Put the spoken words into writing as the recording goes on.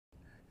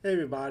Hey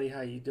everybody,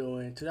 how you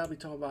doing? Today I'll be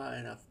talking about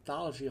an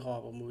anthology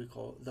horror movie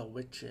called The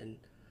Witch.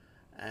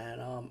 I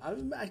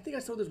think I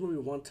saw this movie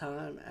one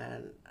time,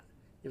 and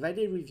if I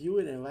did review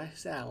it and if I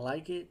say I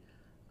like it,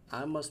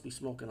 I must be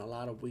smoking a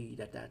lot of weed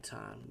at that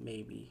time,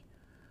 maybe.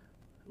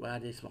 Well, I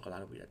did smoke a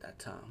lot of weed at that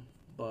time.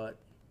 But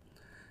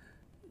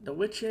The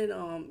Witch is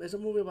a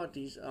movie about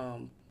these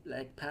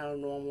like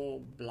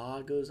paranormal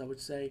bloggers, I would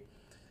say,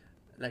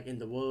 like in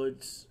the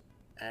woods,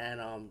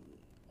 and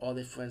all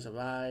their friends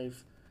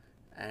arrive,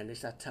 and they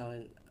start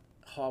telling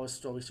horror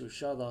stories to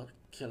each other,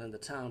 killing the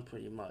town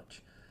pretty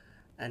much.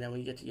 And then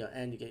when you get to your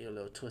end, you get your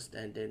little twist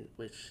ending,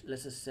 which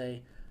let's just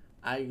say,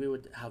 I agree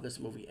with how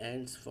this movie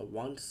ends. For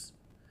once,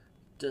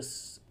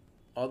 just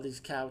all these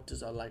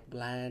characters are like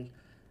bland,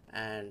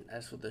 and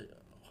as for the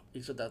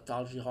each of the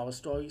anthology horror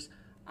stories,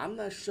 I'm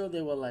not sure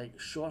they were like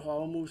short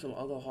horror movies from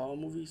other horror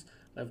movies.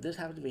 But if this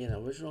happened to be an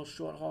original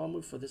short horror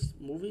movie for this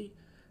movie,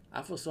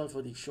 I feel sorry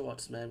for these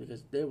shorts, man,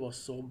 because they were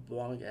so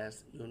boring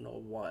as you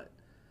know what,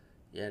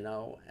 and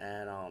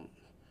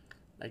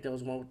like there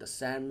was one with the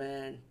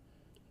Sandman.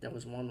 There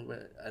was one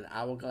with an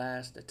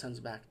hourglass that turns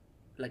back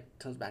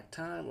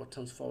time or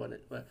turns forward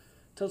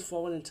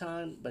in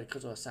time, but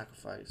because of a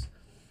sacrifice.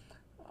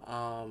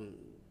 Um,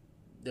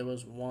 there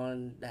was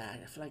one that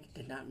I feel like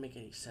did not make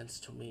any sense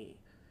to me,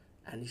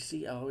 and you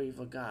see, I already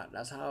forgot.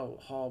 That's how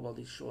horrible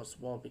these shorts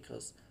were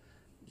because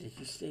did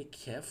you stay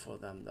care for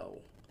them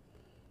though?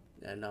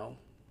 You know.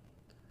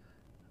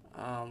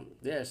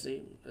 Yeah.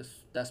 See,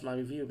 that's my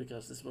review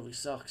because this movie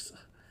sucks.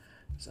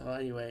 So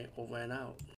anyway, over and out.